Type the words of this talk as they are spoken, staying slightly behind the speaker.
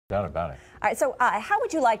Doubt about it. All right, so how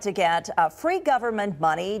would you like to get free government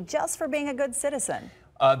money just for being a good citizen?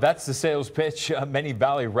 That's the sales pitch many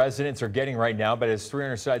Valley residents are getting right now. But as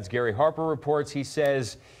 300 Side's Gary Harper reports, he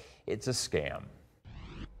says it's a scam.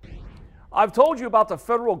 I've told you about the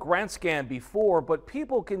federal grant scam before, but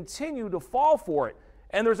people continue to fall for it.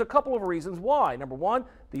 And there's a couple of reasons why. Number one,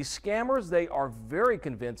 these scammers, they are very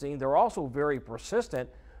convincing. They're also very persistent.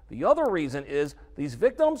 The other reason is these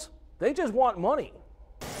victims, they just want money.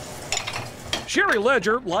 Sherry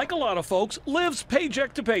Ledger, like a lot of folks, lives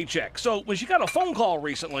paycheck to paycheck. So when she got a phone call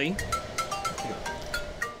recently,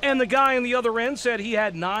 and the guy on the other end said he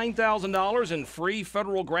had $9,000 in free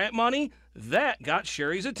federal grant money, that got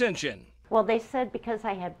Sherry's attention. Well, they said because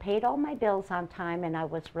I had paid all my bills on time and I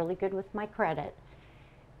was really good with my credit,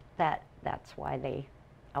 that's why they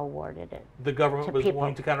awarded it. The government was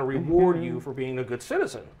wanting to kind of reward you for being a good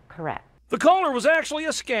citizen. Correct. The caller was actually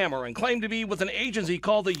a scammer and claimed to be with an agency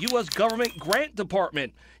called the U.S. Government Grant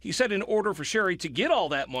Department. He said in order for Sherry to get all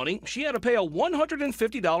that money, she had to pay a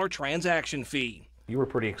 $150 transaction fee. You were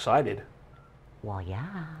pretty excited. Well,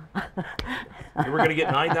 yeah. You were going to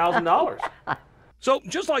get $9,000. So,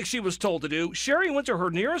 just like she was told to do, Sherry went to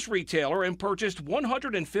her nearest retailer and purchased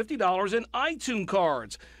 $150 in iTunes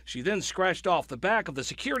cards. She then scratched off the back of the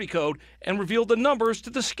security code and revealed the numbers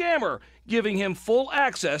to the scammer, giving him full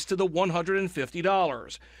access to the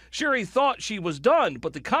 $150. Sherry thought she was done,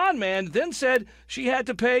 but the con man then said she had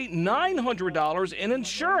to pay $900 in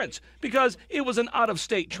insurance because it was an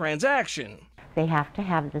out-of-state transaction. They have to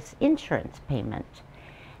have this insurance payment,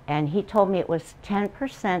 and he told me it was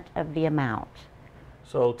 10% of the amount.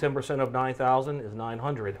 So 10% of $9,000 is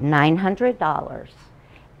 $900. $900.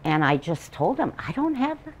 And I just told him, I don't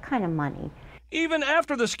have that kind of money. Even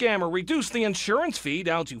after the scammer reduced the insurance fee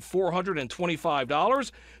down to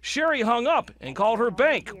 $425, Sherry hung up and called her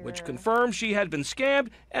bank, which confirmed she had been scammed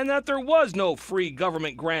and that there was no free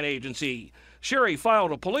government grant agency. Sherry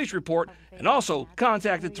filed a police report and also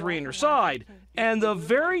contacted 300 Side. And the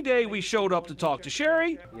very day we showed up to talk to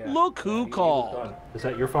Sherry, look who called. Is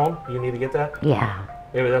that your phone? You need to get that? Yeah.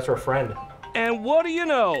 Maybe that's her friend. And what do you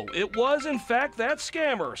know? It was, in fact, that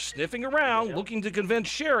scammer sniffing around looking to convince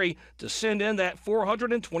Sherry to send in that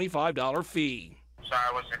 $425 fee. So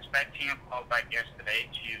I was expecting a call back yesterday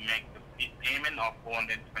to make the payment of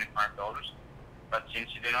 $425. But since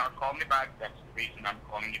you did not call me back, that's the reason I'm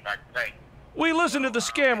calling you back today. We listened to the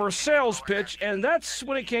scammer's sales pitch, and that's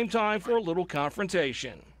when it came time for a little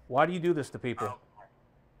confrontation. Why do you do this to people?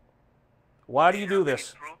 Why do you do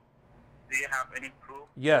this? Do you have any proof?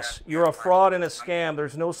 Yes, you're a fraud and a scam.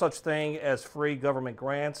 There's no such thing as free government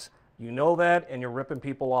grants. You know that, and you're ripping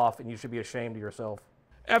people off, and you should be ashamed of yourself.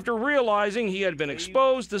 After realizing he had been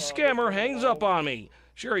exposed, the scammer hangs up on me.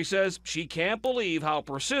 Sherry says she can't believe how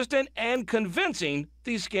persistent and convincing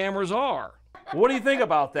these scammers are. What do you think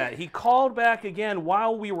about that? He called back again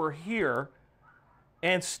while we were here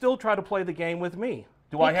and still tried to play the game with me.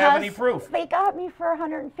 Do I have any proof? They got me for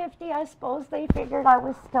 $150. I suppose they figured I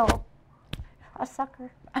was still a sucker.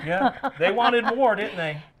 Yeah, they wanted more, didn't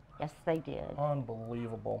they? Yes, they did.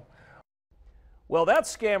 Unbelievable. Well, that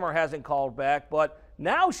scammer hasn't called back, but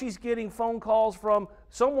now she's getting phone calls from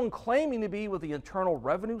someone claiming to be with the Internal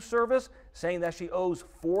Revenue Service, saying that she owes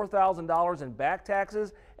 $4,000 in back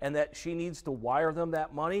taxes and that she needs to wire them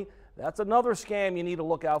that money. That's another scam you need to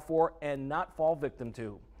look out for and not fall victim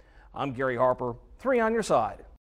to. I'm Gary Harper, 3 on your side.